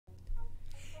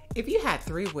If you had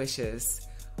 3 wishes,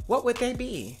 what would they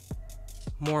be?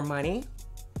 More money?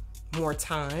 More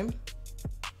time?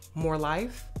 More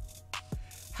life?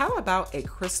 How about a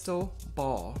crystal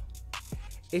ball?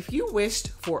 If you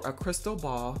wished for a crystal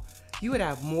ball, you would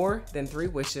have more than 3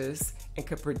 wishes and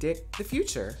could predict the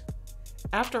future.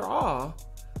 After all,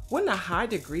 wouldn't a high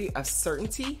degree of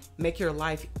certainty make your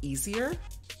life easier?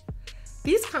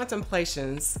 These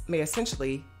contemplations may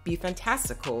essentially be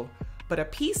fantastical, but a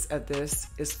piece of this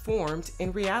is formed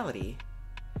in reality.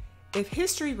 If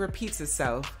history repeats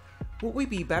itself, would we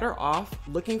be better off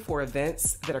looking for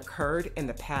events that occurred in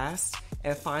the past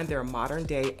and find their modern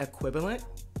day equivalent?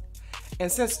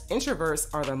 And since introverts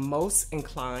are the most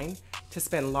inclined to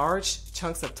spend large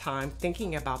chunks of time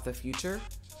thinking about the future,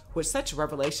 would such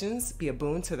revelations be a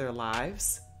boon to their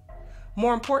lives?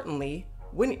 More importantly,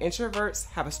 wouldn't introverts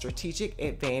have a strategic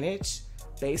advantage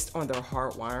based on their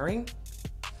hardwiring?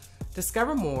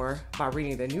 Discover more by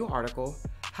reading the new article,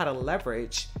 How to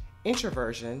Leverage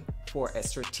Introversion for a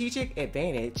Strategic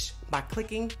Advantage, by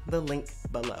clicking the link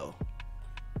below.